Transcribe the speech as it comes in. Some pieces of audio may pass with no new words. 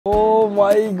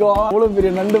My God, இவ்வளவு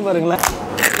பெரிய நண்டு பாருங்களேன்.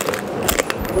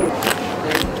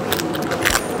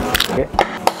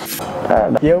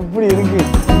 எப்படி இருக்கு,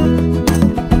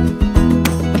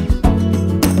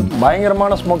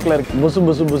 பயங்கரமான ஸ்மோக்ல இருக்கு. புசு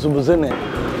புசு புசு புசுன்னு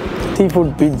சீ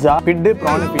ஃபுட் பீட்சா, பிட்டு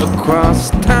ப்ரான்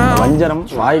வஞ்சரம்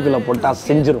வாய்க்குள்ள போட்டா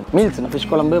செஞ்சிரும். மீல்ஸ் ஃபிஷ்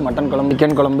குழம்பு, மட்டன் குழம்பு,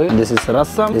 சிக்கன் குழம்பு, this is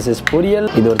rasam, this is பொரியல்,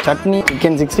 இது ஒரு சட்னி,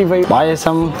 சிக்கன் 65,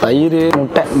 பாயசம், தயிர்,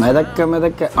 முட்டை, மிதக்க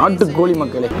மிதக்க நாட்டுக்கோழி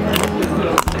மக்களே.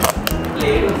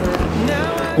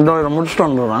 இதோட முடிச்சுட்டு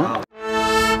வந்துடுறான்.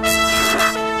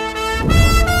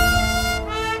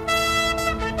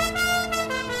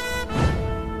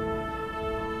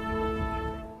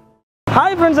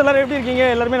 ஹாய் ஃப்ரெண்ட்ஸ், எல்லாரும் எப்படி இருக்கீங்க?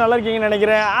 எல்லாருமே நல்லா இருக்கீங்கன்னு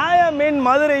நினைக்கிறேன். ஐ ஆம் இன்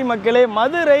மதுரை மக்களே.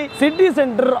 மதுரை சிட்டி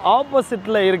சென்டர்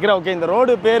ஆப்போசிட்ல இருக்கிற இந்த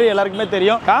ரோடு பேரு எல்லாருக்குமே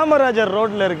தெரியும். காமராஜர்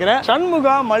ரோட்ல இருக்கிற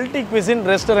சண்முகா மல்டி குவிசின்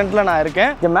ரெஸ்டாரண்ட்ல நான்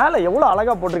இருக்கேன். இங்க மேல எவ்வளவு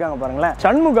அழகா போட்டிருக்காங்க பாருங்களேன்.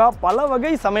 சண்முகா பல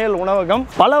வகை சமையல் உணவகம்,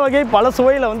 பல வகை பல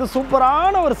சுவையில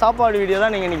சூப்பரான ஒரு சாப்பாடு வீடியோ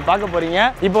தான் நீங்க இன்னைக்கு பார்க்க போறீங்க.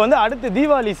 இப்போ அடுத்து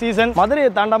தீபாவளி சீசன்.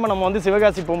 மதுரையை தாண்டாம நம்ம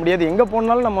சிவகாசி போக முடியாது. எங்க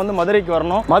போனாலும் நம்ம மதுரைக்கு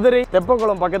வரணும். மதுரை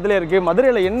தெப்பக்குளம் பக்கத்திலே இருக்கு.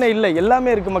 மதுரையில என்ன இல்ல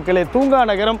எல்லாமே இருக்கு மக்களே. தூங்கா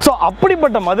நகரம்.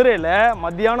 அப்படிப்பட்ட மதுரையில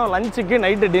மத்தியானம் லஞ்சுக்கு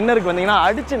நைட்டு டின்னருக்கு வந்தீங்கன்னா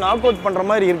அடிச்சு நாக் அவுட் பண்ற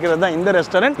மாதிரி இருக்கிறது தான் இந்த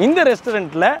ரெஸ்டாரண்ட். இந்த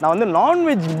ரெஸ்டாரண்ட்ல நான்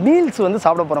நான்வெஜ் மீல்ஸ்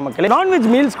சாப்பிட போறேன் மக்களே. நான்வெஜ்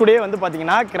மீல்ஸ் கூட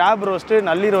பாத்தீங்கன்னா கிராப் ரோஸ்ட்,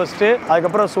 நல்லி ரோஸ்ட்,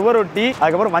 அதுக்கப்புறம் சுவரொட்டி,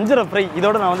 அதுக்கப்புறம் வஞ்சர ஃப்ரை,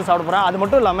 இதோட நான் சாப்பிட போறேன். அது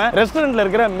மட்டும் இல்லாம ரெஸ்டாரண்ட்ல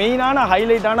இருக்கிற மெயினான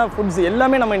ஹைலைட்டான ஃபுட்ஸ்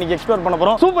எல்லாமே நம்ம இன்னைக்கு எக்ஸ்ப்ளோர் பண்ண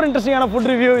போறோம். சூப்பர் இன்ட்ரெஸ்டிங்கான food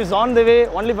review is on the way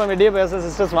only for my dear brothers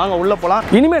sisters. வாங்க உள்ள போலாம்.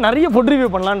 இனிமே நிறைய ஃபுட்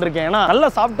ரிவ்யூ பண்ணலாம்னு இருக்கேன். ஏன்னா நல்லா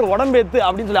சாப்பிட்டு உடம்பேத்து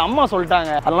அப்படின்னு சொல்லி அம்மா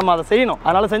சொல்லிட்டாங்க. அதனால நம்ம அதை செய்யணும்.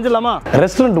 அதனால செஞ்சிடலாமா?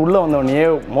 ரெஸ்டாரண்ட் உள்ள வந்தோடனே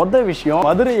மொதல் விஷயம்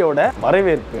மதுரையோட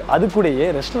வரவேற்பு. அது கூடயே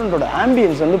ரெஸ்டாரண்டோட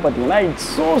ஆம்பியன்ஸ் பாத்தீங்கன்னா இட்ஸ்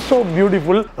சோ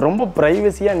பியூட்டிஃபுல். ரொம்ப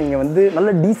பிரைவசியா நீங்க நல்ல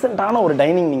டீசென்ட்டான ஒரு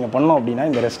டைனிங் நீங்க பண்ணோம் அப்படின்னா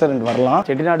இந்த ரெஸ்டாரண்ட் வரலாம்.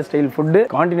 செட்டிநாடு ஸ்டைல் ஃபுட்,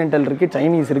 கான்டினென்டல் இருக்கு,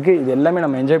 சைனீஸ் இருக்கு, இது எல்லாமே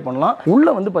நம்ம என்ஜாய் பண்ணலாம்.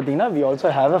 உள்ள பாத்தீங்கன்னா we also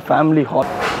have a family hall.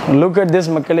 Look at this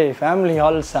மக்களே. ஃபேமிலி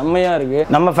ஹால் செம்மையா இருக்கு.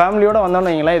 நம்ம ஃபேமிலியோட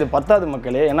வந்தோம்னா இது பத்தாது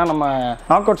மக்களே. ஏன்னா நம்ம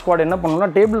நாக் அவுட் ஸ்குவாட் என்ன பண்ணுவோம்னா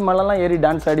டேபிள் மேலலாம் ஏறி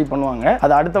டான்ஸ் ஆடி பண்ணுவாங்க.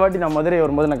 அது அடுத்த வாட்டி நான் மதுரை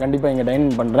வரும்போது நான் கண்டிப்பா இங்க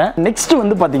டைனிங் பண்றேன். நெக்ஸ்ட்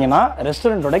பாத்தீங்கன்னா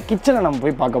ரெஸ்டாரண்டோட கிச்சனை நம்ம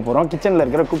போய் பார்க்க போறோம். கிச்சன்ல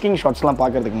இருக்கிற குக்கிங் ஷாட்ஸ்லாம்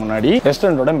பார்க்கிறதுக்கு முன்னாடி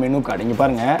ரெஸ்டாரண்டோட மெனு கார்டு இங்க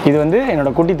பாருங்க. இது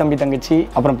என்னோட குட்டி தம்பி தங்கச்சி,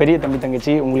 அப்புறம் பெரிய தம்பி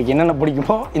தங்கச்சி, உங்களுக்கு என்னென்ன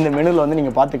பிடிக்குமோ இந்த மெனுல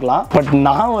நீங்க பார்த்துக்கலாம். பட்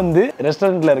நான்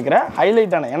ரெஸ்டாரண்ட்ல இருக்கிற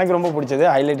ஹைலைட்டான, எனக்கு ரொம்ப பிடிச்சது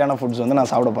ஹைலைட்டான ஃபுட்ஸ்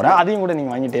நான் சாப்பிட போறேன். அதையும் கூட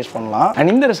நீங்க வாங்கி டேஸ்ட் பண்ணலாம்.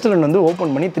 அண்ட் இந்த ரெஸ்டாரண்ட்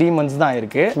ஓபன் பண்ணி 3 months தான்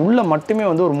இருக்கு. உள்ள மட்டுமே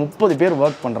ஒரு 30 பேர்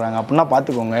ஒர்க் பண்றாங்க. அப்படின்னா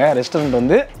பாத்துக்கோங்க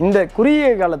ரெஸ்டாரண்ட் இந்த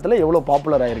குறுகிய காலத்துல எவ்வளவு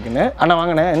பாப்புலர் ஆயிருக்குன்னு. ஆனா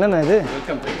வாங்கினேன் என்னென்ன இது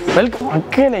வெல்கம்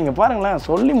மக்களே. இங்க பாருங்களேன்,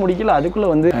 சொல்லி முடிக்கல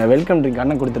அதுக்குள்ள வெல்கம் ட்ரிங்க்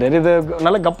அண்ணன் கொடுத்துட்டாரு. இது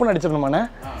நல்லா கப்புன்னு அடிச்சிடணுமாண்ணே.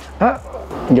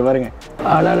 இங்க பாருங்க.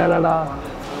 அடடடடா.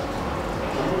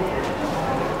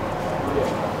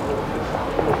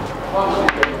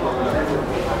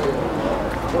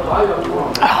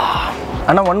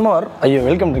 அண்ணா ஒன் மோர். ஐயோ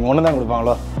வெல்கம் ட்ரிங்க் ஒன்று தான்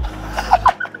கொடுப்பாங்களோ.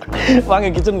 வாங்க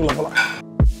கிச்சனுக்குள்ள போகலாம்.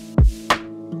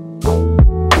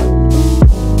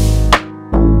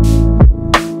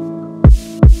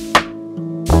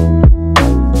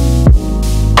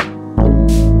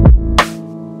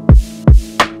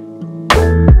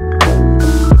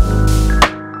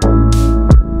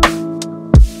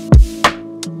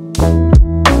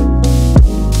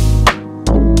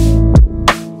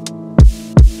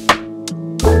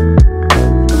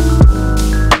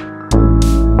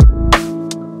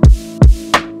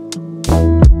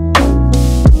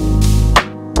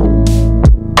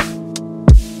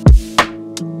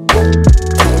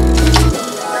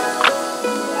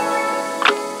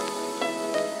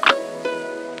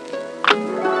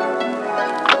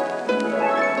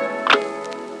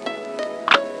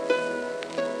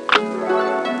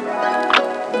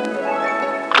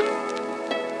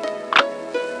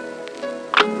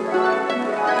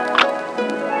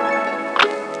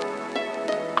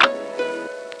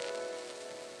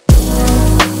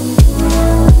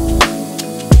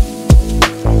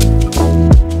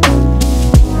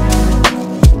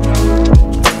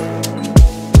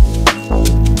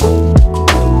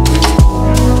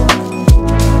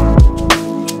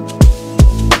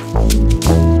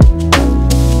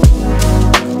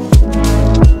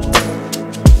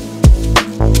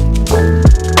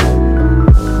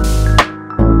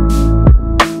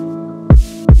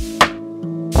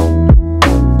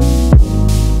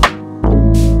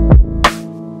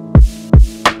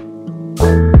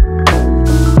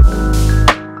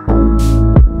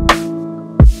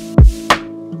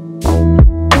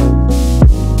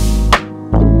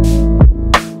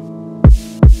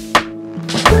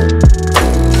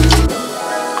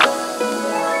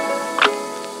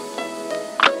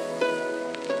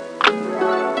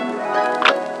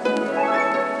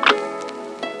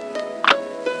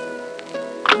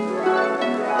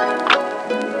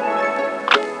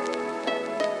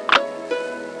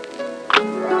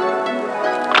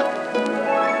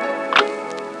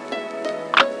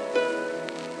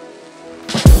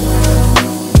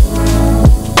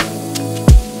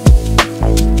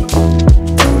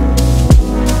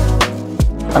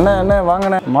 அண்ணா அண்ணா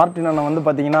வாங்கண்ணே. மார்டின் அண்ணா வந்து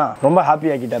பார்த்தீங்கன்னா ரொம்ப ஹாப்பி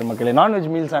ஆக்கிட்டார் மக்களே. நான்வெஜ்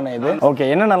மீல்ஸ் அண்ணா இது. ஓகே,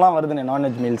 என்னென்னலாம் வருதுண்ணே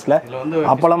நான்வெஜ் மீல்ஸில்?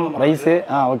 அப்பளம், ரைஸு,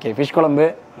 ஓகே, ஃபிஷ் குழம்பு,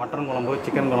 மட்டன் குழம்பு,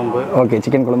 சிக்கன் குழம்பு, ஓகே,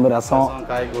 சிக்கன் குழம்பு, ரசம்,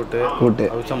 காய் கூட்டு,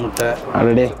 அவிச்ச முட்டை,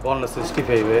 ஆல்ரெடி போன்லெஸ்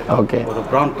 65, ஓகே, ஒரு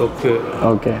ப்ரான் தொக்கு,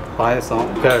 ஓகே, பாயசம்,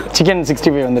 சிக்கன்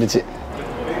 65 வந்துருச்சு.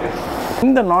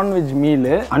 இந்த நான்வெஜ்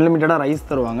மீல் அன்லிமிட்டடாக ரைஸ்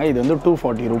தருவாங்க. இது வந்து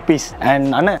 240 rupees. அண்ட்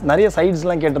அண்ணா நிறைய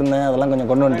சைட்ஸ்லாம் கேட்டிருந்தேன், அதெல்லாம் கொஞ்சம்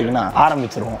கொண்டு வந்துட்டீங்கன்னா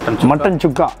ஆரம்பிச்சிருவோம். மட்டன்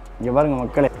சுக்கா இங்கே பாருங்க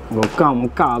மக்களே, ஒக்கா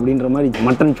முக்கா அப்படின்ற மாதிரி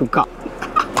மட்டன் சுக்கா.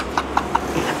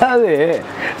 அது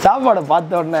சாப்பாடை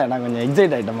பார்த்த உடனே நான் கொஞ்சம்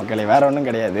எக்ஸைட் ஆகிட்டேன் மக்களே, வேற ஒன்றும்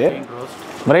கிடையாது.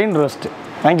 Brain roast,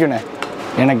 தேங்க்யூண்ணே.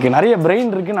 எனக்கு நிறைய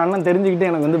பிரெயின் இருக்குன்னு அண்ணன் தெரிஞ்சுக்கிட்டு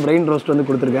எனக்கு வந்து பிரெயின் ரோஸ்ட் வந்து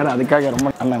கொடுத்துருக்காரு. அதுக்காக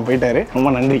ரொம்ப அண்ணன் போயிட்டாரு,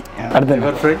 ரொம்ப நன்றி.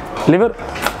 அடுத்து லிவர்.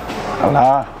 அடா,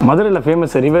 மதுரையில்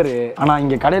ஃபேமஸ் ரிவரு, ஆனால்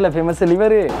இங்கே கடையில் ஃபேமஸ்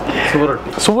லிவரு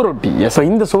சுவரொட்டி. ஸோ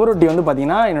இந்த சுவரொட்டி வந்து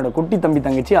பார்த்தீங்கன்னா என்னோட குட்டி தம்பி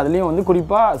தங்கச்சி, அதுலேயும் வந்து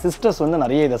குறிப்பாக சிஸ்டர்ஸ் வந்து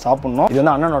நிறைய இதை சாப்பிட்ணும். இது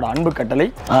வந்து அண்ணனோட அன்பு கட்டளை.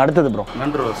 அடுத்தது ப்ரோ,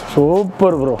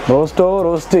 சூப்பர் ப்ரோ,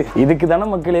 ரோஸ்ட்டு. இதுக்கு தானே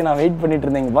மக்களே நான் வெயிட் பண்ணிட்டு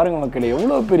இருந்தேன். பாருங்க மக்களே,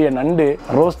 எவ்வளோ பெரிய நண்டு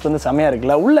ரோஸ்ட் வந்து செமையாக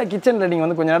இருக்குல்ல. உள்ள கிச்சனில் நீங்கள்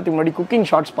வந்து கொஞ்ச நேரத்துக்கு முன்னாடி குக்கிங்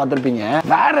ஷார்ட்ஸ் பார்த்துருப்பீங்க.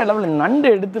 வேற லெவலில் நண்டு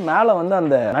எடுத்து மேலே வந்து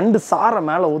அந்த நண்டு சாரை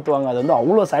மேலே ஊற்றுவாங்க. அது வந்து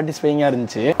அவ்வளோ சாட்டிஸ்ஃபைங்காக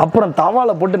இருந்துச்சு. அப்புறம்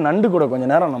தவால போட்டு நண்டு கூட கொஞ்ச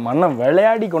நேரம் நம்ம அண்ணன்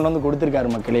விளையாடி கொண்டு வந்து கொடுத்துருக்காரு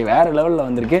மக்களே, வேற லெவலில்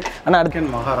வந்திருக்கு. ஆனால்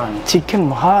அடுத்து சிக்கன்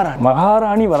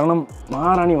மகாராணி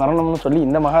வரணும்னு சொல்லி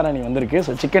இந்த மகாராணி வந்திருக்கு.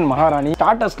 ஸோ சிக்கன் மகாராணி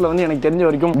ஸ்டார்டர்ஸ்ல வந்து எனக்கு தெரிஞ்ச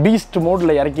வரைக்கும் பீஸ்ட்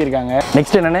மோட்ல இறக்கியிருக்காங்க.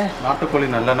 நெக்ஸ்ட் என்னன்னு, நாட்டுக்கோழி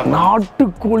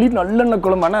நல்லெண்ணெய்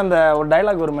குழம்பு. ஆனால் அந்த ஒரு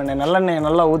டைலாக் வரும், நல்லெண்ணெய்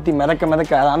நல்லா ஊற்றி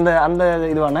மிதக்க அந்த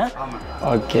இதுவான.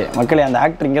 ஓகே மக்களே, அந்த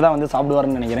ஆக்டர் இங்கே தான் வந்து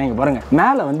சாப்பிடுவாருன்னு நினைக்கிறேன். இங்கே பாருங்க,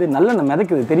 மேலே வந்து நல்லெண்ணெய்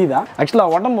மிதக்குது தெரியுதா?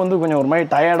 ஆக்சுவலாக உடம்பு வந்து கொஞ்சம் ஒரு மாதிரி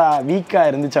டயர்டா வீக்கா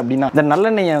இருந்துச்சு அப்படின்னா இந்த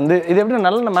நல்லெண்ணெயை வந்து இது எப்படி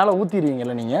நல்லெண்ணெய் மேலே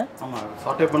ஊற்றிடுவீங்கல்ல நீங்கள்?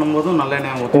 சாட்டே பண்ணும்போது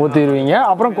நல்லெண்ணெய் ஊற்றிடுவீங்க,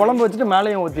 அப்புறம் குழம்பு வச்சுட்டு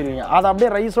மேலேயும் ஊற்றிடுவீங்க. அதை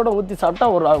அப்படியே ரைஸோட ஊற்றி சாப்பிட்டா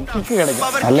ஒரு கிக்கு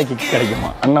கிடைக்கும், நல்ல கிக்கு கிடைக்குமா.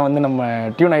 அண்ணன் வந்து நம்ம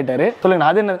டியூன் ஆயிட்டாரு. சொல்லுங்க,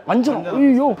 அது என்ன? வஞ்சரம்.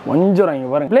 ஐயோ வஞ்சரம். இங்கே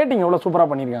பாருங்க, பிளேட்டிங் எவ்வளோ சூப்பராக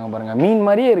பண்ணியிருக்காங்க பாருங்க. மீன்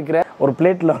மாதிரியே இருக்கிற ஒரு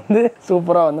பிளேட்டில் வந்து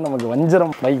சூப்பராக வந்து நமக்கு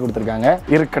வஞ்சரம் ஃப்ரை கொடுத்துருக்காங்க.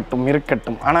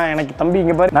 இருக்கட்டும். ஆனால் எனக்கு தம்பி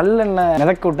இங்கே பாரு, நல்லெண்ணெய்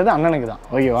மிதக்க விட்டது அண்ணனுக்கு தான்.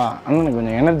 ஓகேவா, அண்ணனுக்கு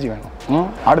கொஞ்சம் எனர்ஜி வேணும்.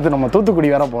 அடுத்து நம்ம தூத்துக்குடி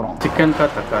வேற போகிறோம். சிக்கன்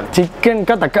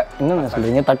கா தக்காளி. என்னென்ன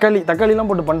சொல்றீங்க? தக்காளிலாம்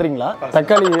போட்டு பண்ணுறீங்களா?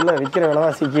 தக்காளி இதில் விற்கிற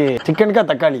விலைவாசிக்கு சிக்கன் கா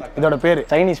தக்காளி இதோட பேர்,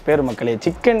 சைனீஸ் பேர் மக்களே,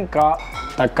 சிக்கன் கா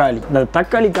தக்காளி. இந்த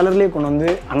தக்காளி கலர்லேயே கொண்டு வந்து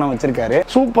அண்ணன் வச்சிருக்காரு.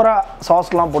 சூப்பராக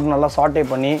சாஸ்லாம் போட்டு நல்லா சாட்டே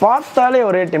பண்ணி பார்த்தாலே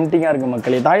ஒரே டெம்டிங்காக இருக்குது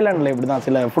மக்களே. தாய்லாண்டில் இப்படி தான்,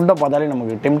 சில ஃபுட்டை பார்த்தாலே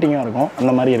நமக்கு டெம்டிங்காக இருக்கும்,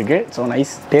 அந்த மாதிரி இருக்கு. So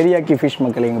nice. டெரியாக்கி ஃபிஷ்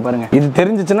மக்களே, இங்கே பாருங்க. இது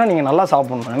தெரிஞ்சிச்சுன்னா நீங்கள் நல்லா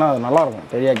சாப்பிடணும், ஏன்னா அது நல்லா இருக்கும்.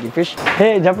 Teriyaki fish. ஹே,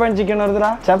 ஜப்பான் சிக்கன்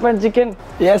வருதுடா, ஜப்பான் சிக்கன்.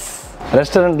 எஸ்,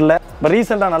 ரெஸ்டாரண்ட்டில் இப்போ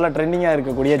ரீசெண்டாக நல்லா ட்ரெண்டிங்காக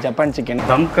இருக்கக்கூடிய Japan chicken.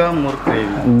 Dumka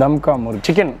murgh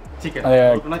chicken,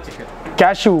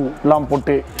 கேஷ்யூலாம்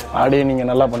போட்டு அப்படியே நீங்கள்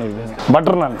நல்லா பண்ணியிருக்கீங்க.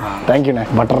 பட்டர் நான், தேங்க்யூண்ணே.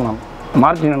 பட்டர் நான்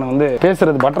மார்டின் அண்ணன் வந்து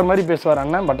பேசுறது பட்டர் மாதிரி பேசுவார்.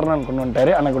 அண்ணன் பட்டர் நான் கொண்டு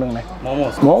வந்துட்டாரு. அண்ணன் கொடுங்கண்ணே.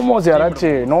 மோமோஸ்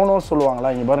யாராச்சும் நோ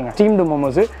சொல்லுவாங்களா? இங்கே பாருங்க, ஸ்டீம்டு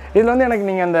மோமோஸ். இதில் வந்து எனக்கு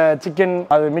நீங்கள் அந்த சிக்கன்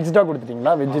அது மிக்ஸ்டாக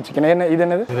கொடுத்துட்டீங்களா? Veg chicken. என்ன இது?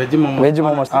 என்னது? Veg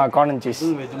momos. Corn and cheese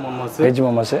veg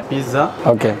momos. Pizza.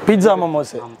 Okay, பீஸா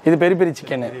மோமோஸ். இது பெரிய பெரிய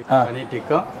சிக்கன்.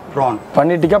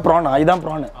 பன்னீர் டிக்கா ப்ரான். இதுதான்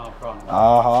ப்ரான்.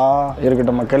 ஆஹா,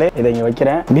 இருக்கட்டும் மக்களே, இதை இங்கே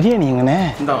வைக்கிறேன். பிரியாணி எங்கண்ணே?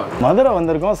 மதுரை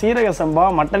வந்திருக்கோம். சீரக சம்பா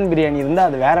மட்டன் பிரியாணி இருந்தால்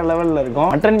அது வேற லெவலில் இருக்கும்.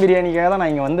 மட்டன் பிரியாணிக்காக தான்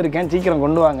நான் இங்கே வந்திருக்கேன். சீக்கிரம்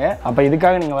கொண்டு வாங்க. அப்போ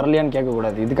இதுக்காக நீங்கள் வரலையான்னு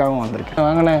கேட்கக்கூடாது, இதுக்காகவும் வந்திருக்கேன்.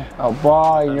 வாங்கண்ணே. அப்பா,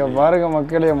 இங்கே பாருங்க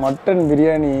மக்களே, மட்டன்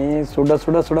பிரியாணி சுட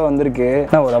சுட சுட வந்திருக்கு.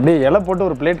 நான் ஒரு அப்படியே இலை போட்டு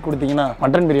ஒரு பிளேட் கொடுத்தீங்கன்னா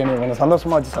மட்டன் பிரியாணி கொஞ்சம்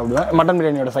சந்தோஷமா வச்சு சாப்பிடுவேன். மட்டன்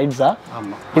பிரியாணியோட சைட்ஸா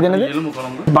இது என்னது?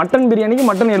 மட்டன் பிரியாணிக்கு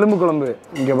மட்டன் எலும்பு குழம்பு.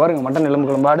 இங்கே பாருங்க, மட்டன் எலும்பு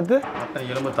குழம்பு. அடுத்து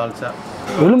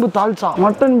எலும்பு தால்சா.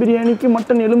 மட்டன் பிரியாணிக்கு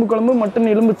மட்டன் எலும்பு குழம்பு, மட்டன்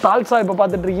எலும்பு தால்சா. இப்போ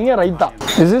பார்த்துட்டு இருக்கீங்க ரைத்தா.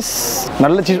 இஸ்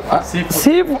நல்ல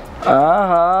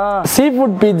சீ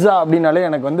ஃபுட் பீட்சா அப்படின்னாலே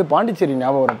எனக்கு வந்து பாண்டிச்சேரி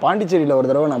ஞாபகம் வரும். பாண்டிச்சேரியில் ஒரு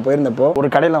தடவை நான் போயிருந்தப்போ ஒரு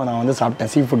கடையில் நான் வந்து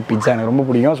சாப்பிட்டேன் சீ ஃபுட் பீட்சா. எனக்கு ரொம்ப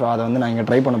பிடிக்கும். ஸோ அதை வந்து நான் இங்கே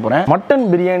ட்ரை பண்ண போகிறேன். மட்டன்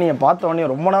பிரியாணியை பார்த்த உடனே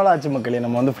ரொம்ப நாள் ஆச்சு மக்களே,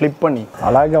 நம்ம வந்து ஃப்ளிப் பண்ணி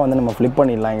அழகாக வந்து நம்ம ஃப்ளிப்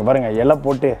பண்ணிடலாம். இங்கே பாருங்கள், இலை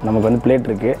போட்டு நமக்கு வந்து பிளேட்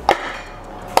இருக்குது.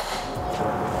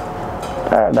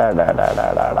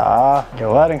 இங்கே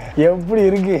பாருங்க எப்படி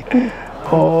இருக்கு.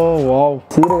 ஓ வாவ்,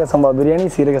 சீரக சம்பா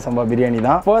பிரியாணி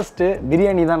தான். ஃபர்ஸ்ட்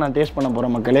பிரியாணி தான் நான் டேஸ்ட் பண்ண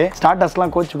போறேன் மக்களே.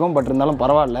 ஸ்டார்டர்ஸ்லாம் கோச்சுக்கும், பட் இருந்தாலும்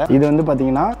பரவாயில்ல. இது வந்து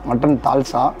பாத்தீங்கன்னா மட்டன்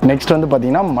தால்சா. நெக்ஸ்ட் வந்து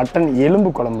பாத்தீங்கன்னா மட்டன்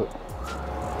எலும்பு குழம்பு.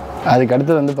 அதுக்கு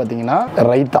அடுத்தது வந்து பாத்தீங்கன்னா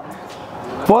ரைத்தா.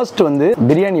 ஃபர்ஸ்ட் வந்து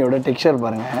பிரியாணியோட டெக்ஸ்சர்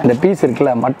பாருங்க. இந்த பீஸ்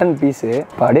இருக்குல்ல, மட்டன் பீஸ்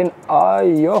அப்படியே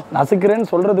ஐயோ நசுக்கிறேன்னு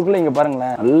சொல்றதுக்குள்ள இங்க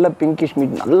பாருங்களேன், நல்ல பிங்கிஷ்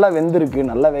மீட், நல்லா வெந்திருக்கு,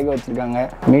 நல்லா வேக வச்சிருக்காங்க.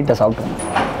 மீட்டை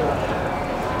சாப்பிட்டு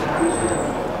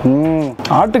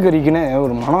ஆட்டுக்கறிக்குன்னு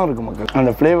ஒரு மனம் இருக்கு மக்கள்.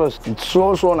 அந்த flavours it's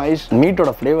so nice.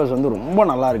 மீட்டோட flavours வந்து ரொம்ப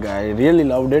நல்லா இருக்கு. I really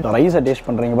loved it. ரைஸை டேஸ்ட்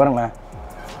பண்ணுறீங்க பாருங்களேன்,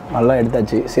 நல்லா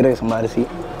எடுத்தாச்சு. சீரக சம்பா அரிசி.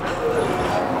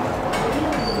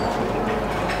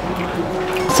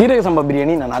 சீரக சம்பா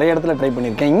பிரியாணி நான் நிறைய இடத்துல ட்ரை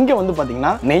பண்ணியிருக்கேன். இங்கே வந்து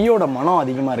பார்த்தீங்கன்னா நெய்யோட மனம்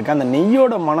அதிகமாக இருக்குது. அந்த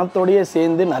நெய்யோட மனத்தோடயே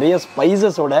சேர்ந்து நிறைய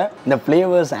ஸ்பைசஸோட இந்த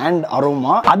ஃப்ளேவர்ஸ் அண்ட்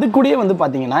அரோமா அது கூடயே வந்து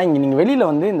பார்த்தீங்கன்னா இங்கே நீங்கள் வெளியில்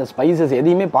வந்து இந்த ஸ்பைசஸ்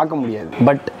எதையுமே பார்க்க முடியாது.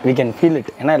 But we can feel it.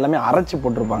 ஏன்னா எல்லாமே அரைச்சி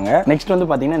போட்டிருப்பாங்க. நெக்ஸ்ட் வந்து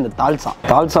பார்த்தீங்கன்னா இந்த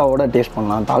தால்சாவோட டேஸ்ட்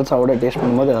பண்ணலாம். தால்சாவோட டேஸ்ட்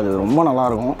பண்ணும்போது அது ரொம்ப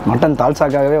நல்லாயிருக்கும். மட்டன்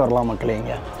தால்சாக்காகவே வரலாம் மக்களே.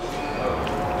 இங்கே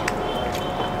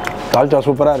தால்ச்சா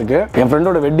சூப்பராக இருக்குது. என்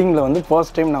ஃப்ரெண்டோட வெட்டிங்கில் வந்து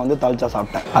ஃபர்ஸ்ட் டைம் நான் வந்து தால்ச்சா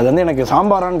சாப்பிட்டேன். அது வந்து எனக்கு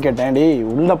சாம்பாரான்னு கேட்டேன். டேய்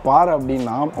உள்ள பாரு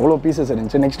அப்படின்னா அவ்வளோ பீசஸ்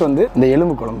இருந்துச்சு. நெக்ஸ்ட் வந்து இந்த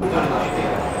எலும்பு குழம்பு.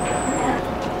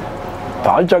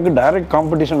 தால்ச்சாக்கு டைரக்ட்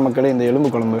காம்படிஷன் மக்களே இந்த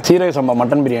எலும்பு குழம்பு. சீரக சம்பா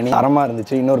மட்டன் பிரியாணி தரமாக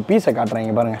இருந்துச்சு. இன்னொரு பீஸை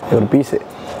காட்டுறேன் பாருங்கள். ஒரு பீஸு.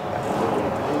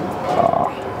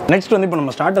 நெக்ஸ்ட் வந்து இப்போ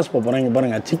நம்ம ஸ்டார்டர்ஸ் போகிறோம். இங்கே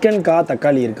பாருங்கள் சிக்கன் கா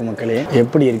தக்காளி இருக்குது மக்களே.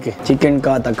 எப்படி இருக்குது சிக்கன்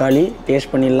கா தக்காளி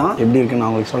டேஸ்ட் பண்ணிடலாம். எப்படி இருக்குன்னு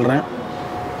நான் உங்களுக்கு சொல்கிறேன்.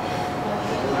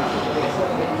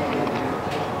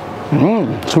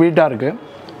 ஸ்வீட்டாக இருக்குது,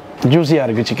 ஜூஸியாக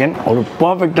இருக்குது சிக்கன். ஒரு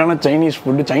பர்ஃபெக்டான சைனீஸ்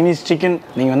ஃபுட்டு. சைனீஸ் சிக்கன்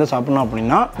நீங்கள் வந்து சாப்பிட்ணும்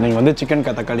அப்படின்னா நீங்கள் வந்து சிக்கன்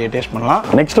தக்காளியை டேஸ்ட் பண்ணலாம்.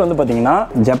 நெக்ஸ்ட் வந்து பார்த்தீங்கன்னா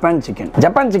ஜப்பான்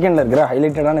சிக்கனில் இருக்கிற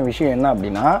ஹைலைட்டடான விஷயம் என்ன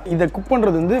அப்படின்னா இதை குக்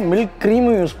பண்ணுறது வந்து மில்க்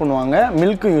க்ரீமும் யூஸ் பண்ணுவாங்க,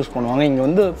 மில்க்கும் யூஸ் பண்ணுவாங்க. இங்கே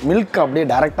வந்து மில்க் அப்படியே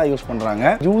டேரெக்டாக யூஸ்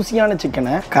பண்ணுறாங்க. ஜூஸியான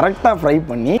சிக்கனை கரெக்டாக ஃப்ரை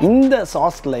பண்ணி இந்த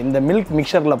சாஸில் இந்த மில்க்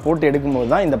மிக்சரில் போட்டு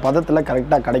எடுக்கும்போது தான் இந்த பதத்தில்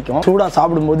கரெக்டாக கிடைக்கும். சூடாக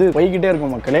சாப்பிடும்போது போய்கிட்டே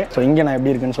இருக்கும் மக்களே. ஸோ இங்கே நான்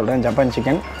எப்படி இருக்குன்னு சொல்கிறேன். Japan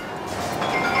chicken.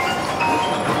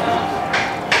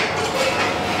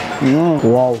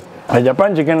 வாவ்.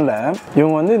 ஜப்பான் சிக்கனில்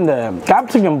இவங்க வந்து இந்த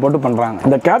கேப்சிகம் போட்டு பண்ணுறாங்க.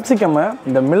 இந்த கேப்சிகமை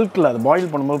இந்த மில்கில் அது பாயில்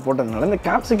பண்ணும்போது போட்டதுனால இந்த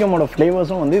கேப்சிகமோட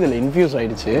ஃப்ளேவர்ஸும் வந்து இதில் இன்ஃபியூஸ்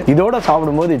ஆகிடுச்சு. இதோட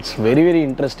சாப்பிடும்போது it's very very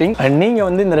interesting. And நீங்கள்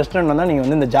வந்து இந்த ரெஸ்டாரண்ட் வந்தால் நீங்கள்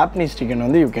வந்து இந்த ஜாப்பனீஸ் சிக்கன்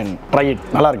வந்து யூ கேன் ட்ரை இட்.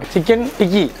 நல்லாயிருக்கு. சிக்கன்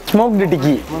டிக்கி, ஸ்மோக்டு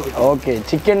டிக்கி. ஓகே,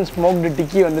 சிக்கன் ஸ்மோக்டு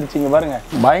டிக்கி வந்துருச்சுங்க பாருங்க.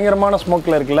 பயங்கரமான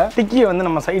ஸ்மோக்கில் இருக்குல்ல. டிக்கியை வந்து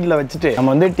நம்ம சைடில் வச்சுட்டு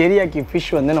நம்ம வந்து டெரியாக்கி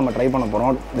ஃபிஷ் வந்து நம்ம ட்ரை பண்ண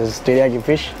போகிறோம். This is teriyaki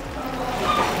fish.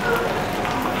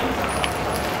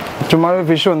 சும்மாவே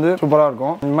ஃபிஷ் வந்து சூப்பராக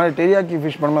இருக்கும். இந்த மாதிரி டெரியாக்கி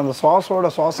ஃபிஷ் பண்ணும்போது அந்த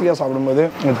சாஸியாக சாப்பிடும்போது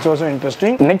இட்ஸ் ஆல்சோ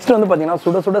இன்ட்ரெஸ்டிங். நெக்ஸ்ட் வந்து பார்த்தீங்கன்னா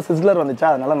சுட சுட சிஸ்லர் வந்துச்சா,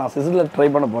 அதனால நான் சிஸ்லர் ட்ரை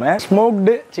பண்ண போகிறேன்.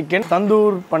 ஸ்மோக்டு சிக்கன்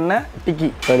தந்தூர் பண்ண டிக்கி.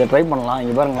 ஸோ இதை ட்ரை பண்ணலாம்.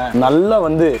 இங்கே பாருங்களேன், நல்லா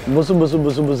வந்து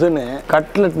புசுன்னு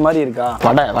கட்லெட் மாதிரி இருக்கா.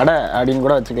 வடை அப்படின்னு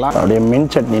கூட வச்சுக்கலாம். அப்படியே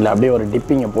மின் சட்னியில் அப்படியே ஒரு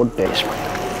டிப்பிங்கை போட்டு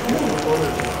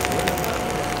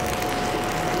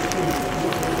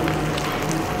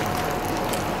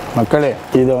மக்களே,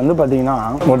 இது வந்து பார்த்தீங்கன்னா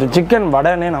ஒரு சிக்கன்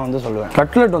வடைன்னே நான் வந்து சொல்லுவேன்.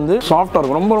 கட்லெட் வந்து சாஃப்டாக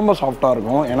இருக்கும், ரொம்ப ரொம்ப சாஃப்டாக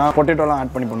இருக்கும். ஏன்னா பொட்டேட்டோலாம்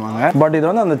ஆட் பண்ணி பண்ணுவாங்க. பட் இது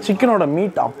வந்து அந்த சிக்கனோட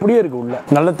மீட் அப்படியே இருக்கு உள்ள,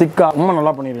 நல்ல திக்காக ரொம்ப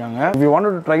நல்லா பண்ணியிருக்காங்க. If you want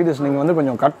to try this, நீங்கள் வந்து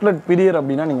கொஞ்சம் கட்லெட் பிரியர்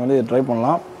அப்படின்னா நீங்கள் வந்து ட்ரை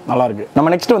பண்ணலாம். நல்லா இருக்கு.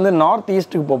 நம்ம நெக்ஸ்ட் வந்து நார்த்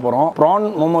ஈஸ்ட்டுக்கு போகிறோம். ப்ரான்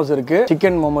மோமோஸ் இருக்கு,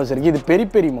 சிக்கன் மோமோஸ் இருக்கு. இது பெரி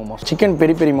பெரி மோமோஸ், சிக்கன்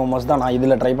பெரி பெரி மோமோஸ் தான் நான்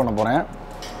இதில் ட்ரை பண்ண போகிறேன்.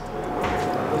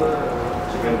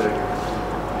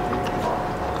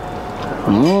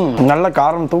 நல்ல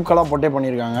காரம் தூக்கலாக போட்டே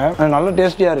பண்ணியிருக்காங்க. நல்ல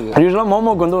டேஸ்டியாக இருக்குது. யூஸ்வலாக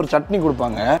மோமோக்கு வந்து ஒரு சட்னி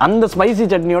கொடுப்பாங்க. அந்த ஸ்பைசி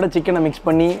சட்னியோட சிக்கனை மிக்ஸ்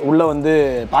பண்ணி உள்ளே வந்து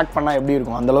பேக் பண்ணால் எப்படி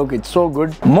இருக்கும் அந்த அளவுக்கு இட்ஸ் ஸோ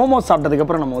குட். மோமோஸ்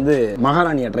சாப்பிட்டதுக்கப்புறம் நம்ம வந்து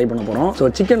மகாராணியை ட்ரை பண்ண போகிறோம். ஸோ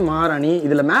சிக்கன் மகாராணி.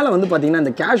 இதில் மேலே வந்து பார்த்தீங்கன்னா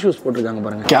இந்த கேஷ்யூஸ் போட்டிருக்காங்க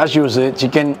பாருங்கள். கேஷ்யூஸு,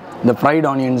 சிக்கன், இந்த ஃப்ரைட்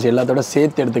ஆனியன்ஸ் எல்லாத்தோட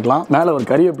சேர்த்து எடுத்துக்கலாம். மேலே ஒரு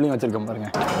கறிவேப்பிலையும் வச்சுருக்கேன்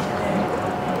பாருங்கள்.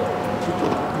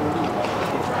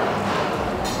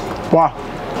 வா.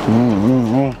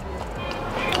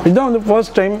 இதுதான் வந்து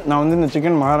ஃபர்ஸ்ட் டைம் நான் வந்து இந்த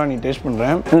சிக்கன் மகாராணி டேஸ்ட்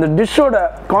பண்ணுறேன். இந்த டிஷ்ஷோட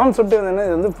கான்செப்ட் வந்து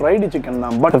இது வந்து ஃப்ரைடு சிக்கன்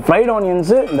தான். பட் ஃப்ரைட்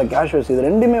ஆனியன்ஸு, இந்த கேஷ்யூஸ், இது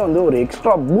ரெண்டுமே வந்து ஒரு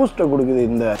எக்ஸ்ட்ரா பூஸ்ட்டை கொடுக்குது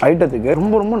இந்த ஐட்டத்துக்கு.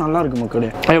 ரொம்ப ரொம்ப நல்லா இருக்கு மக்களே.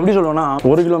 எப்படி சொல்லுவேன்னா,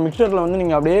 1 கிலோ மிக்சரில் வந்து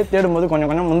நீங்கள் அப்படியே தேடும்போது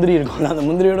கொஞ்சம் கொஞ்சம் முந்திரி இருக்கும். அந்த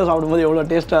முந்திரியோட சாப்பிடும்போது எவ்வளோ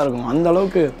டேஸ்ட்டாக இருக்கும். அந்த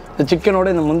அளவுக்கு இந்த சிக்கனோட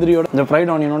இந்த முந்திரியோட இந்த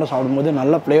ஃப்ரைட் ஆனியனோட சாப்பிடும்போது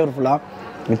நல்ல ஃப்ளேவர்ஃபுல்லாக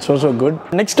இட்ஸ் ஆல்சோ குட்.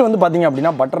 நெக்ஸ்ட் வந்து பார்த்தீங்க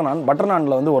அப்படின்னா பட்டர்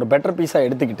நானில் வந்து ஒரு பெட்டர் பீஸாக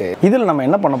எடுத்துக்கிட்டு இதில் நம்ம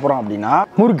என்ன பண்ண போகிறோம் அப்படின்னா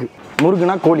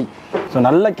முருகுனா கோழி. ஸோ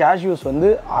நல்ல கேஷ்யூஸ் வந்து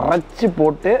அரைச்சி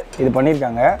போட்டு இது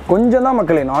பண்ணியிருக்காங்க. கொஞ்சம் தான்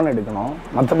மக்களே நான் எடுக்கணும்,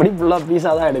 மற்றபடி ஃபுல்லாக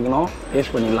பீஸாக தான் எடுக்கணும்.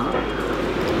 டேஸ்ட் பண்ணிடலாம்.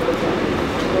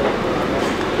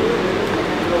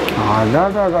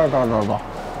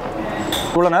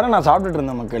 இவ்வளோ நேரம் நான் சாப்பிட்டுட்டு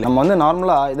இருந்தேன் மக்கள். நம்ம வந்து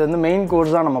நார்மலாக இது வந்து மெயின்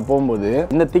கோர்ஸாக நம்ம போகும்போது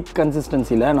இந்த திக்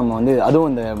கன்சிஸ்டன்சியில் நம்ம வந்து அதுவும்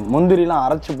இந்த முந்திரிலாம்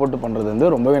அரைச்சி போட்டு பண்ணுறது வந்து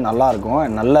ரொம்பவே நல்லாயிருக்கும்.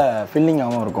 நல்ல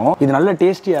ஃபில்லிங்காகவும் இருக்கும். இது நல்ல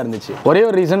டேஸ்டியாக இருந்துச்சு. ஒரே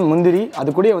ஒரு ரீசன் முந்திரி.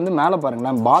 அது கூட வந்து மேலே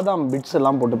பாருங்களேன் பாதாம் பிட்ஸ்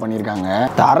எல்லாம் போட்டு பண்ணியிருக்காங்க.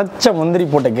 அரைச்ச முந்திரி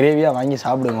போட்ட கிரேவியாக வாங்கி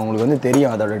சாப்பிடுங்க, உங்களுக்கு வந்து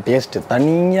தெரியும் அதோட டேஸ்ட்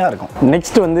தனியாக இருக்கும்.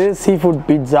 நெக்ஸ்ட் வந்து சீ ஃபுட்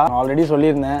பீட்சா. ஆல்ரெடி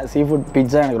சொல்லியிருந்தேன் சீ ஃபுட்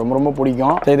பீட்சா எனக்கு ரொம்ப ரொம்ப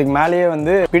பிடிக்கும். இதுக்கு மேலேயே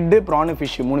வந்து பிட்டு, ப்ரானு,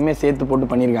 ஃபிஷ் மூணுமே சேர்த்து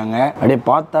போட்டு பண்ணியிருக்காங்க. அப்படியே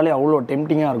பார்த்தாலே அவ்வளோ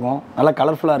டெம்டிங்காக இருக்கும். நல்லா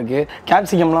கலர்ஃபுல்லாக இருக்குது.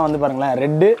 கேப்சிகம்லாம் வந்து பாருங்களேன்,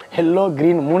 ரெட்டு, எல்லோ,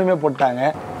 க்ரீன் மூணுமே போட்டாங்க.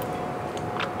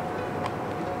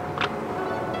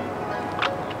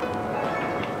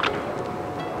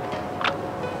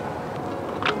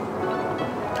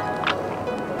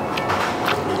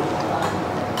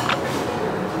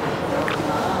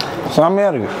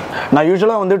 செம்மையாக இருக்குது. நான்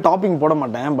யூஸ்வலாக வந்து டாப்பிங் போட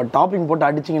மாட்டேன், பட் டாப்பிங் போட்டு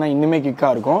அடிச்சிங்கன்னா இன்னுமே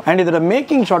கிக்காக இருக்கும். அண்ட் இதோட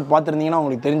மேக்கிங் ஷாட் பார்த்துருந்தீங்கன்னா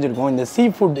உங்களுக்கு தெரிஞ்சிருக்கும். இந்த சீ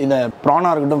ஃபுட், இந்த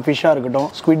ப்ரானாக இருக்கட்டும், ஃபிஷ்ஷாக இருக்கட்டும்,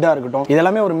 ஸ்குவிட்டாக இருக்கட்டும்,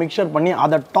 இதெல்லாமே ஒரு மிக்சர் பண்ணி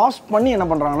அதை டாஸ் பண்ணி என்ன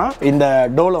பண்ணுறாங்கன்னா இந்த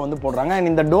டோவில் வந்து போடுறாங்க.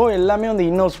 அண்ட் இந்த டோ எல்லாமே வந்து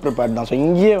இன்னோஸ் ப்ரிப்பேர்ட் தான். ஸோ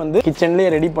இங்கேயே வந்து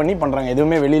கிச்சன்லேயே ரெடி பண்ணி பண்ணுறாங்க,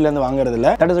 எதுவுமே வெளியிலேருந்து வாங்குறது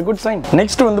இல்லை. That is a good sign.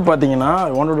 Next வந்து பார்த்தீங்கன்னா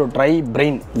I want to try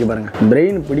brain. இங்கே பாருங்க,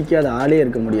 பிரெயின் பிடிக்காத ஆளே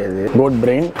இருக்க முடியாது. கோட்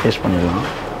பிரெயின் டேஸ்ட் பண்ணிடலாம்.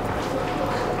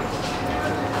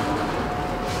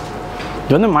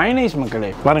 இது வந்து மைனஸ் மக்களே,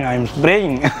 பாருங்க, ஐ எம்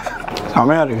ஸ்ப்ரேயிங்.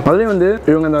 செமையாக இருக்குது. அதுலேயும் வந்து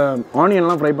இவங்க இந்த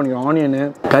ஆனியன்லாம் ஃப்ரை பண்ணிக்கிறோம். ஆனியனு,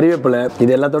 கறிவேப்பிலை,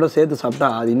 இது எல்லாத்தோட சேர்த்து சாப்பிட்டா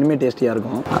அது இன்னுமே டேஸ்டியாக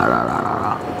இருக்கும்.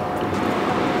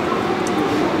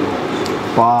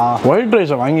 ஒயிட்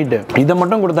ரைஸை வாங்கிட்டு இதை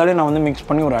மட்டும் கொடுத்தாலே நான் வந்து மிக்ஸ்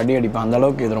பண்ணி ஒரு அடி அடிப்பேன், அந்த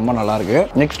அளவுக்கு இது ரொம்ப நல்லா இருக்கு.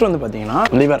 நெக்ஸ்ட் வந்து பார்த்தீங்கன்னா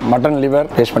லிவர், மட்டன் லிவர்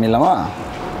டேஸ்ட் பண்ணிடலாமா?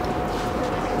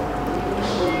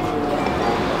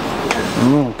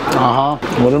 ஆஹா,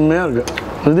 ஒருமையாக இருக்குது.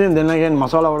 இது இந்த என்ன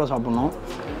மசாலாவோட சாப்பிட்ணும்.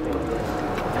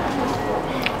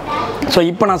 ஸோ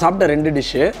இப்போ நான் சாப்பிட்ட 2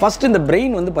 டிஷ்ஷு. ஃபர்ஸ்ட் இந்த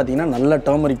பிரெயின் வந்து பார்த்தீங்கன்னா நல்ல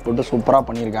டர்மரிக் போட்டு சூப்பராக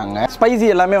பண்ணியிருக்காங்க. ஸ்பைசி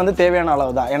எல்லாமே வந்து தேவையான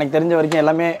அளவு தான். எனக்கு தெரிஞ்ச வரைக்கும்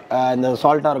எல்லாமே இந்த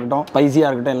சால்ட்டாக இருக்கட்டும், ஸ்பைசியாக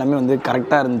இருக்கட்டும், எல்லாமே வந்து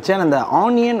கரெக்டாக இருந்துச்சு. அந்த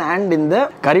ஆனியன் அண்ட் இந்த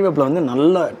கறிவேப்பிலை வந்து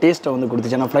நல்ல டேஸ்ட்டை வந்து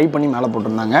கொடுத்துச்சு. நான் ஃப்ரை பண்ணி மேலே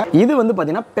போட்டிருந்தாங்க. இது வந்து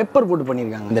பார்த்தீங்கன்னா பெப்பர் போட்டு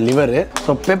பண்ணியிருக்காங்க இந்த லிவர்.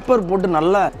 ஸோ பெப்பர் போட்டு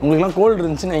நல்லா, உங்களுக்குலாம் கோல்டு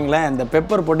இருந்துச்சுன்னு வைங்களேன், இந்த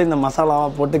பெப்பர் போட்டு இந்த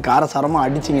மசாலாவாக போட்டு காரசாரமாக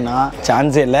அடிச்சிங்கன்னா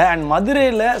சான்ஸே இல்லை. அண்ட்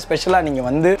மதுரையில் ஸ்பெஷலாக நீங்கள்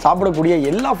வந்து சாப்பிடக்கூடிய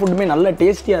எல்லா ஃபுட்டுமே நல்ல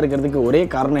டேஸ்டியாக இருக்கிறதுக்கு ஒரே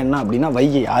காரணம் என்ன அப்படின்னா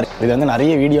வைகை ஆறு. இது வந்து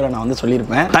நிறைய வீடியோவில் நான் வந்து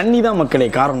சொல்லியிருப்பேன். தண்ணி தான் மக்களே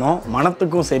காரணம்,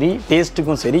 மனத்துக்கும் சரி,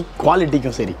 டேஸ்ட்டுக்கும் சரி,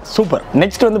 குவாலிட்டிக்கும் சரி. சூப்பர்.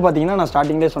 நெக்ஸ்ட் வந்து பார்த்தீங்கன்னா நான்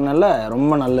ஸ்டார்டிங்லேயே சொன்னேன்ல,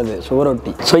 ரொம்ப நல்லது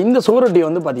சுவரொட்டி. ஸோ இந்த சுவரொட்டியை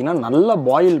வந்து பார்த்தீங்கன்னா நல்லா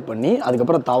பாயில் பண்ணி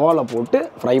அதுக்கப்புறம் தவாவில் போட்டு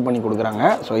ஃப்ரை பண்ணி கொடுக்குறாங்க.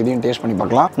 ஸோ இதையும் டேஸ்ட் பண்ணி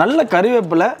பார்க்கலாம். நல்ல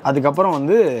கறிவேப்பிலை, அதுக்கப்புறம்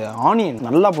வந்து ஆனியன்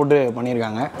நல்லா போட்டு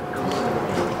பண்ணியிருக்காங்க.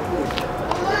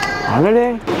 அடடே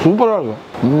சூப்பராக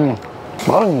இருக்கும்.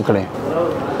 பாருங்க மக்களே,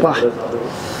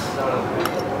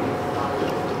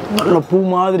 நல்ல பூ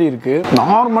மாதிரி இருக்குது.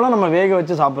 நார்மலாக நம்ம வேக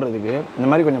வச்சு சாப்பிட்றதுக்கு இந்த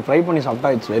மாதிரி கொஞ்சம் ஃப்ரை பண்ணி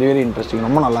சாப்பிட்டா இட்ஸ் வெரி வெரி இன்ட்ரெஸ்டிங்,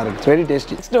 ரொம்ப நல்லா இருக்குது, வெரி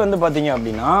டேஸ்டி. நெக்ஸ்ட் வந்து பார்த்தீங்க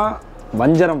அப்படின்னா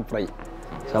வஞ்சரம் ஃப்ரை.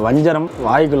 ஸோ வஞ்சரம்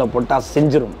வாய்க்குள்ளே போட்டால்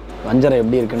செஞ்சிடும். வஞ்சரம்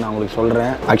எப்படி இருக்குன்னு நான் உங்களுக்கு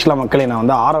சொல்கிறேன். ஆக்சுவலாக மக்களே நான்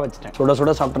வந்து ஆற வச்சிட்டேன். சுட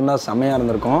சுட சாப்பிட்ருந்தா செம்மையாக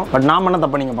இருந்திருக்கும். பட் நான் பண்ண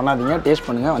தப்ப நீங்கள் பண்ணாதீங்க, டேஸ்ட்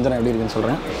பண்ணுங்கள், வஞ்சரம் எப்படி இருக்குன்னு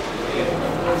சொல்கிறேன்.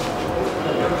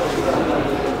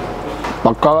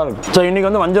 பக்காவாக இருக்குது. ஸோ இன்றைக்கி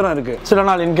வந்து வஞ்சரம் இருக்குது. சில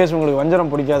நாள் இன்கேஸ் உங்களுக்கு வஞ்சரம்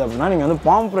பிடிக்காது அப்படின்னா நீங்கள் வந்து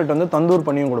பாம்ப்ரெட் வந்து தந்தூர்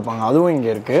பண்ணியும் கொடுப்பாங்க, அதுவும் இங்கே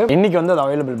இருக்குது. இன்றைக்கி வந்து அது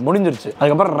அவைலபிள் முடிஞ்சிருச்சு.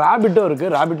 அதுக்கப்புறம் ரேபிட்டும் இருக்குது.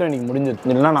 ரேபிட்டும் இன்றைக்கி முடிஞ்சிருச்சு.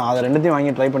 இல்லைனா நான் அதை ரெண்டுத்தையும்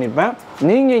வாங்கி ட்ரை பண்ணியிருப்பேன்.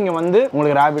 நீங்கள் இங்கே வந்து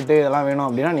உங்களுக்கு ரேபிட்டு இதெல்லாம் வேணும்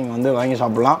அப்படின்னா நீங்கள் வந்து வாங்கி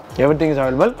சாப்பிடலாம். Everything is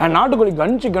available. அண்ட் நாட்டுக்கோழி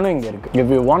கன் சிக்கனும் இங்கே இருக்குது.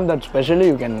 If you want that specially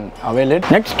you can avail it.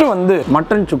 Next வந்து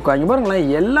மட்டன் சுக்கா. இங்கே பாருங்களேன்,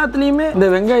 எல்லாத்துலேயுமே இந்த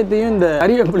வெங்காயத்தையும் இந்த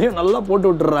கறிவேப்பிலையும் நல்லா போட்டு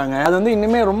விட்டுறாங்க. அது வந்து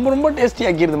இன்னுமே ரொம்ப ரொம்ப டேஸ்டி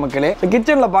ஆக்கிடுது மக்களே.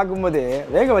 கிச்சனில் பார்க்கும்போது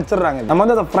வேக வச்சிடுறாங்க. நம்ம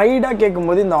வந்து அதை ஃப்ரைடாக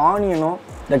கேட்கும்போது இந்த ஆனியனும்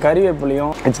இந்த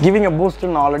கறிவேப்பிலையும் இட்ஸ் கிவிங் அ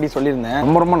பூஸ்ட்னு நான் ஆல்ரெடி சொல்லியிருந்தேன்.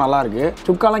 ரொம்ப ரொம்ப நல்லா இருக்கு.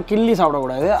 சுக்காலாம் கிள்ளி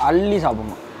சாப்பிடக்கூடாது, அள்ளி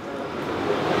சாப்பிடணும்.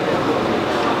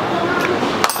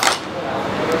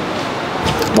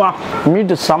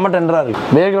 மீட்டு செம்ம டெண்டராக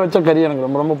இருக்குது. வேக வச்ச கறி எனக்கு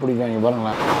ரொம்ப ரொம்ப பிடிக்கும். இங்கே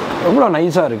பாருங்களேன் எவ்வளோ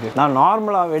நைஸாக இருக்குது. நான்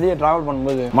நார்மலாக வெளியே ட்ராவல்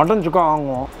பண்ணும்போது மட்டன் சுக்கா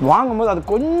வாங்கும்போது அது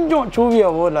கொஞ்சம்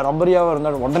சூவியாவோ இல்லை ரப்பரியாவோ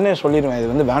இருந்தால் உடனே சொல்லிடுவேன், இது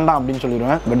வந்து வேண்டாம் அப்படின்னு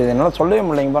சொல்லிடுவேன். பட் இது என்னால் சொல்லவே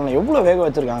முடியலைங்க. பாருங்கள் எவ்வளோ வேக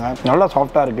வச்சுருக்காங்க, நல்லா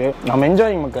சாஃப்டாக இருக்குது. நம்ம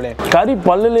என்ஜாயிங் மக்களே. கறி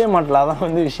பல்லுலேயே மாட்டல, அதான்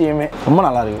வந்து விஷயமே. ரொம்ப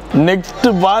நல்லா இருக்குது. நெக்ஸ்ட்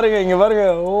பாருங்க, இங்கே பாருங்க.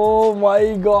 ஓ மை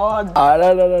காட்,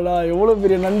 அடடா எவ்வளோ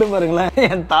பெரிய நண்டு பாருங்களேன்.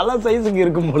 என் தலை சைஸுக்கு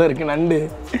இருக்கும் போல இருக்குது நண்டு.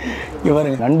 இங்கே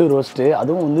பாருங்க, நண்டு ரோஸ்ட்டு.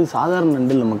 அதுவும் வந்து சாதாரண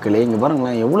நண்டு இல்லை மக்களே. இங்கே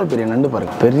பாருங்களேன் எவ்வளோ பெரிய நண்டு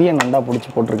பாருங்க, பெரிய நண்டாக பிடிச்சி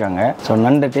போட்டிருக்காங்க. ஸோ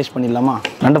நண்டை டேஸ்ட் பண்ணிடலாமா?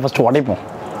 நண்டை ஃபஸ்ட்டு உடைப்போம்.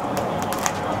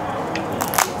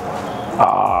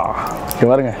 இங்கே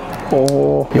பாருங்க, ஓ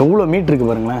எவ்வளோ மீட்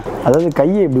இருக்குது பாருங்களேன். அதாவது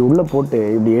கையை இப்படி உள்ளே போட்டு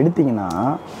இப்படி எடுத்திங்கன்னா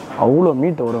அவ்வளோ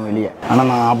மீட் வரும் வெளியே. ஆனால்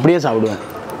நான் அப்படியே சாப்பிடுவேன்.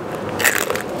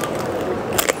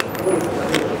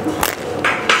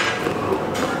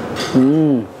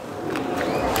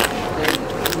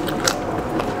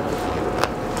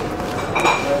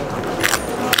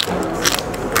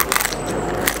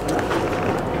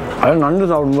 அது நண்டு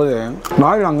சாப்பிடும்போது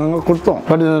நாயில் அங்கங்கே குத்தோம்.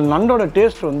 பட் இந்த நண்டோட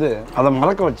டேஸ்ட் வந்து அதை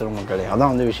மறக்க வச்சிடும் மக்களே.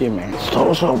 அதான் வந்து விஷயமே.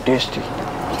 ஸோ டேஸ்டி,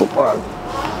 சூப்பராக இருக்கும்.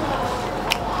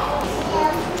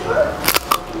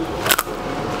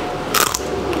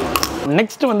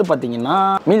 நெக்ஸ்ட் வந்து பார்த்தீங்கன்னா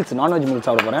மீல்ஸ், நான்வெஜ் மீல்ஸ்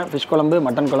சாப்பிட போகிறேன். ஃபிஷ் குழம்பு,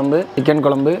 மட்டன் குழம்பு, சிக்கன்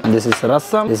குழம்பு, this is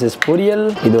rasam, this is பொரியல்,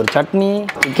 இது ஒரு சட்னி,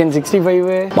 சிக்கன்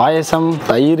 65, பாயசம்,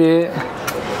 தயிர்,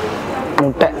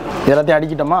 முட்டை, எல்லாத்தையும்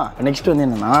அடிக்கிட்டோமா. நெக்ஸ்ட் வந்து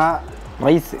என்னென்னா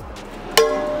ரைஸு.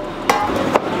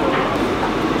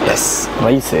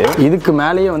 ரைஸு இதுக்கு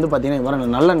மேலேயே வந்து பார்த்தீங்கன்னா பாருங்க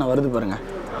நல்லெண்ணெய் வருது பாருங்க,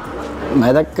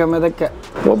 மிதக்க மிதக்க.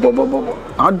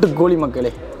 நாட்டுக்கோழி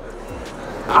மக்களே,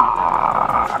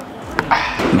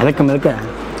 மிதக்க மிதக்க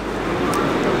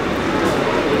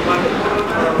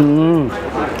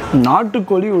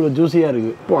நாட்டுக்கோழி இவ்வளோ ஜூஸியாக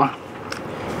இருக்குது.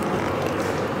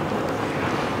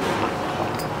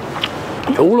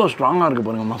 எவ்வளோ ஸ்ட்ராங்காக இருக்குது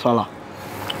பாருங்கள் மசாலா.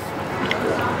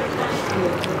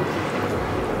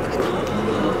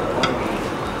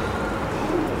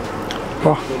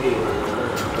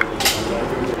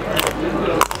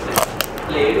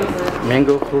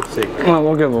 மேங்கோ ஃப்ரூட் ஷேக்.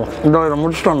 ஓகே ப்ரோ, இதை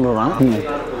முடிச்சுட்டு வந்துடுறேன்.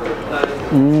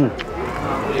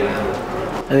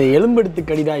 அது எலும்பெடுத்து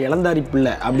கடிதா இளந்தாரி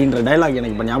பிள்ளை அப்படின்ற டைலாக்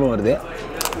எனக்கு இப்போ ஞாபகம் வருது.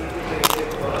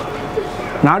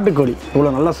 நாட்டுக்கோழி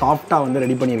இவ்வளோ நல்லா சாஃப்டாக வந்து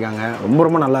ரெடி பண்ணியிருக்காங்க. ரொம்ப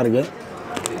ரொம்ப நல்லா இருக்குது.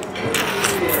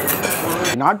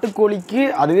 நாட்டுக்கோழிக்கு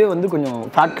அதுவே வந்து கொஞ்சம்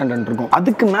ஃபேட் கண்டென்ட் இருக்கும்.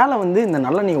 அதுக்கு மேலே வந்து இந்த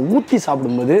நல்லா நீங்கள் ஊற்றி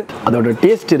சாப்பிடும்போது அதோட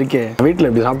டேஸ்ட் இருக்கே. வீட்டில்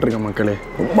எப்படி சாப்பிட்ருக்கேன் மக்களே,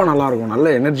 ரொம்ப நல்லாயிருக்கும்.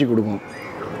 நல்ல எனர்ஜி கொடுக்கும்.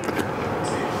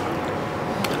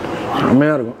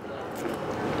 செம்மையாக இருக்கும்.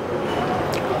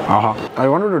 ஆஹா, I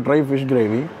want to try fish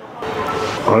gravy.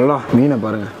 நல்லா மீனை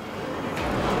பாருங்கள்,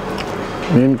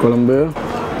 மீன் குழம்பு,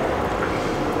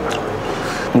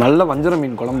 நல்ல வஞ்சர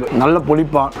மீன் குழம்பு, நல்ல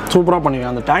பொலிப்பா சூப்பராக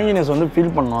பண்ணிருக்கேன். அந்த டேங்கினஸ் வந்து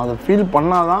ஃபீல் பண்ணணும். அதை ஃபீல்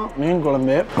பண்ணால் தான் மீன்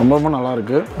குழம்பு ரொம்ப ரொம்ப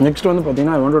நல்லாயிருக்கு. நெக்ஸ்ட் வந்து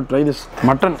பார்த்தீங்கன்னா I want to try this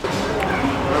mutton.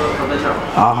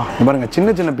 ஆஹா பாருங்கள்,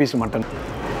 சின்ன சின்ன பீஸ் மட்டன்.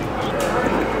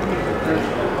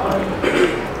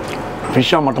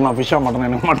 ஃபிஷ்ஷாக மட்டனா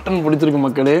எனக்கு மட்டன் பிடிச்சிருக்கு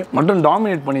மக்களே. மட்டன்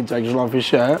டாமினேட் பண்ணிடுச்சு ஆக்சுவலாக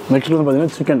ஃபிஷ்ஷை. நெக்ஸ்ட் வந்து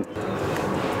பார்த்தீங்கன்னா சிக்கன்.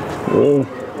 ஓ,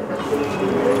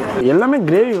 எல்லாமே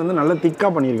கிரேவி வந்து நல்லா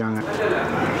திக்காக பண்ணியிருக்காங்க.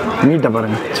 மீட்டை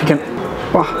பாருங்கள், சிக்கன்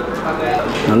பா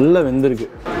நல்லா வெந்திருக்கு.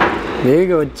 வேக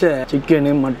வச்ச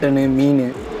சிக்கனு மட்டனு மீன்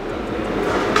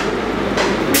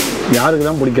யாருக்கு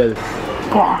தான் பிடிக்காது.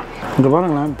 இங்கே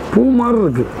பாருங்களேன், பூ மாதிரி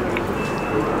இருக்கு.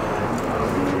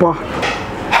 பா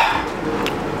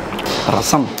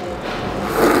ரசம்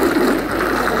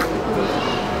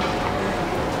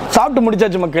சாப்பிட்டு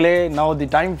முடிச்சாச்சு மக்களே. Now the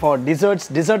time for desserts.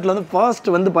 டிசர்ட்ல வந்து ஃபர்ஸ்ட்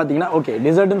வந்து பார்த்தீங்கன்னா, ஓகே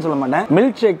டிசர்ட்னு சொல்ல மாட்டேன்,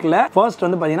 மில்க் ஷேக்கில் ஃபர்ஸ்ட்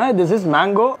வந்து பார்த்தீங்கன்னா this is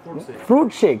mango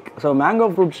fruit shake. So mango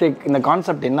fruit ஷேக் இந்த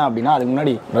கான்செப்ட் என்ன அப்படின்னா, அதுக்கு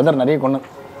முன்னாடி பிரதர் நிறைய கொண்டு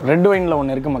ரெட் வைனில்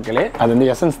ஒன்று இருக்குது மக்களே. அது வந்து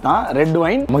எசன்ஸ் தான், ரெட்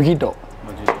வைன் மொஹிட்டோ.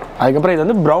 அதுக்கப்புறம் இது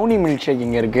வந்து ப்ரௌனி மில்க் ஷேக்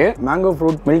இங்கே இருக்குது. மேங்கோ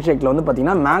ஃப்ரூட் மில்க் ஷேக்கில் வந்து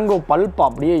பார்த்தீங்கன்னா மேங்கோ பல்ப்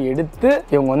அப்படியே எடுத்து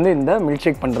இவங்க வந்து இந்த மில்க்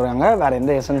ஷேக் பண்ணுறாங்க, வேறு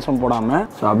எந்த எசன்ஸும் போடாமல்.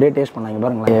 ஸோ அப்படியே டேஸ்ட் பண்ணாங்க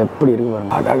பாருங்களேன், எப்படி இருக்குது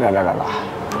பாருங்க. அடா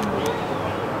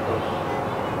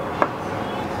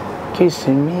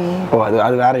ஓ,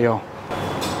 அது வேறையோ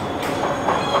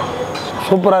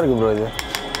சூப்பராக இருக்குது ப்ரோ. இது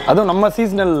அதுவும் நம்ம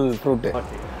சீசனல் ஃப்ரூட்டு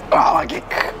லாவா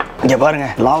கேக். இங்கே பாருங்க,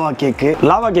 லாவா கேக்கு.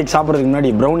 லாவா கேக் சாப்பிட்றதுக்கு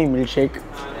முன்னாடி brownie milk shake.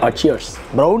 Cheers.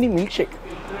 Brownie milk shake.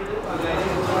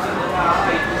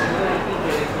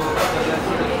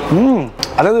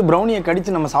 அதாவது ப்ரௌனியை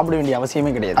கடிச்சு நம்ம சாப்பிட வேண்டிய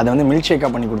அவசியமே கிடையாது. அதை வந்து மில்க் ஷேக்காக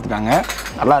பண்ணி கொடுத்துட்டாங்க,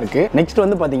 நல்லா இருக்கு. நெக்ஸ்ட்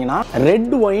வந்து பார்த்தீங்கன்னா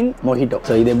ரெட் ஒயின் மொஹிட்டோ.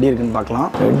 ஸோ இது எப்படி இருக்குன்னு பார்க்கலாம்.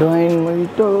 Red wine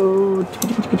mojito.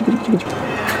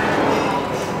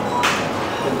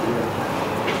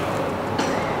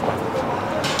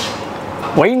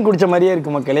 ஒயின் குடிச்ச மாதிரியே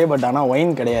இருக்கு மக்களே, பட் ஆனால்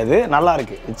ஒயின் கிடையாது. நல்லா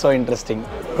இருக்கு. It's so interesting.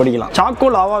 குடிக்கலாம். Choco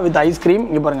lava with ice cream.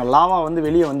 இங்கே பாருங்க, லாவா வந்து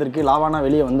வெளியே வந்திருக்கு. லாவானா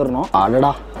வெளியே வந்துடணும்.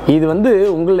 அடடா, இது வந்து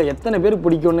உங்களில் எத்தனை பேர்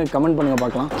பிடிக்கும்னு கமெண்ட் பண்ணுங்க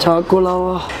பார்க்கலாம். Choco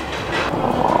lava.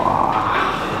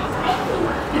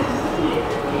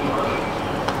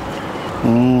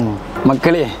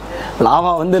 மக்களே,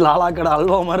 லாவா வந்து லாலா கடை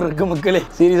அல்வா மாதிரி இருக்கு மக்களே.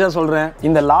 சீரியஸாக சொல்கிறேன்.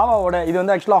 இந்த லாவாவோட இது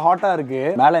வந்து ஆக்சுவலாக ஹாட்டாக இருக்கு.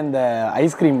 மேலே இந்த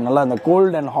ஐஸ்கிரீம் நல்லா இந்த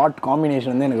கோல்ட் அண்ட் ஹாட்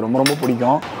காம்பினேஷன் வந்து எனக்கு ரொம்ப ரொம்ப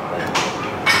பிடிக்கும்.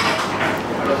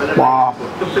 வா,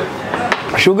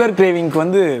 சுகர் கிரேவிங்க்கு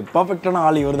வந்து பர்ஃபெக்டான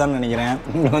ஆள் இவர் தான் நினைக்கிறேன்.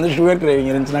 உங்களுக்கு வந்து சுகர் கிரேவிங்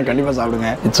இருந்துச்சுன்னா கண்டிப்பாக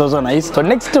சாப்பிடுங்க. It's also nice. So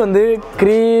next வந்து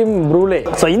க்ரீம் ப்ரூலே.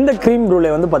 ஸோ இந்த க்ரீம்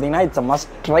ப்ரூலே வந்து பார்த்தீங்கன்னா it's a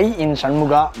must try in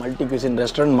Shanmuga மல்டிகுசின்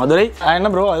restaurant Madurai.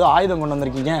 என்ன ப்ரோ, அது ஆயுதம் கொண்டு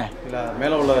வந்திருக்கீங்க? இல்லை,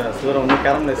 மேலே உள்ள சுகரை வந்து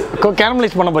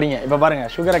கேரமலைஸ் பண்ண போறீங்க. இப்போ பாருங்க,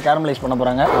 சுகரை கேரமலைஸ் பண்ண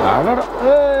போகிறாங்க.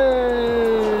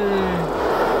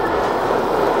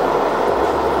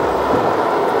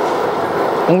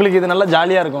 உங்களுக்கு இது நல்லா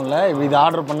ஜாலியாக இருக்கும்ல, இப்படி இது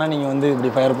ஆர்டர் பண்ணால் நீங்கள் வந்து இப்படி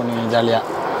ஃபயர் பண்ணுவீங்க ஜாலியாக.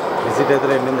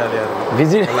 விசிட்டத்தில் இன்னும் ஜாலியாக இருக்கும்.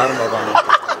 விசிட் எல்லாரும் பார்ப்பாங்க.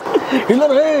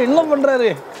 இல்லை என்ன பண்ணுறாரு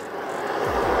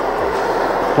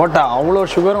போட்டா, அவ்வளோ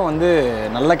சுகரும் வந்து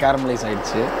நல்லா கேரமலைஸ்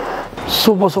ஆகிடுச்சு.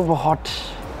 Super hot.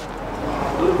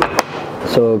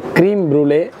 So cream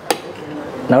ப்ரூலே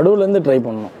நடுவுலேருந்து try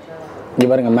பண்ணணும். இங்கே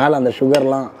பாருங்கள், மேலே அந்த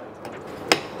சுகர்லாம்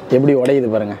எப்படி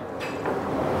உடையுது பாருங்கள்.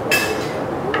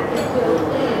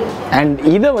 அண்ட்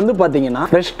இதை வந்து பார்த்தீங்கன்னா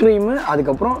ஃப்ரெஷ் க்ரீமு,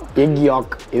 அதுக்கப்புறம் எக்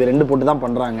யாக், இது ரெண்டு போட்டு தான்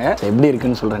பண்ணுறாங்க. எப்படி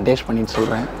இருக்குன்னு சொல்கிறேன், டேஸ்ட் பண்ணிட்டு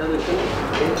சொல்கிறேன்.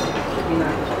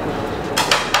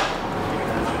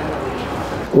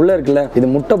 உள்ளே இருக்குல்ல, இது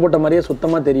முட்டை போட்ட மாதிரியே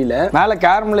சுத்தமாக தெரியல. மேலே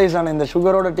கேரமலைஸ் ஆன இந்த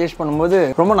சுகரோட டேஸ்ட் பண்ணும்போது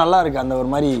ரொம்ப நல்லா இருக்குது. அந்த ஒரு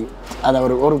மாதிரி அதை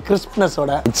ஒரு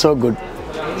கிறிஸ்ப்னஸோட. It's so good.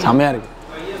 செம்மையாக இருக்குது.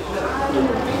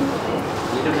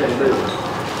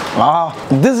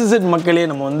 This is it மக்களே.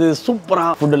 நம்ம வந்து சூப்பரா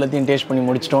ஃபுட் எல்லாத்தையும் டேஸ்ட் பண்ணி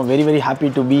முடிச்சிட்டோம். Very happy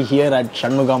to be here at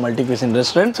Shanmuga Multicuisine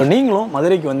Restaurant. So நீங்களும்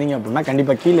மதுரைக்கு வந்தீங்க அப்படின்னா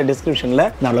கண்டிப்பாக கீழே டிஸ்கிரிப்ஷனில்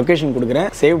நான் லொகேஷன் கொடுக்குறேன்,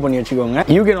 சேவ் பண்ணி வச்சுக்கோங்க.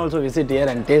 You can also visit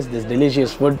here and taste this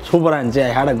delicious food. சூப்பராக இருந்துச்சு.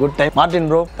 ஐ had a good time. Martin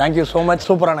bro, thank you so much.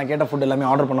 சூப்பராக நான் கேட்ட ஃபுட் எல்லாமே,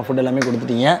 ஆர்டர் பண்ண ஃபுட் எல்லாமே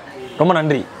கொடுத்துட்டீங்க. ரொம்ப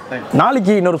நன்றி.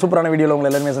 நாளைக்கு இன்னொரு சூப்பரான வீடியோவில்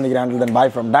உங்களை எல்லாருமே சந்திக்கிறேன். Until then, bye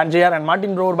from Dan JR and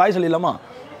Martin Bro. பாய் சொல்லிடலாமா?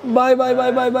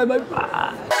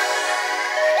 Bye.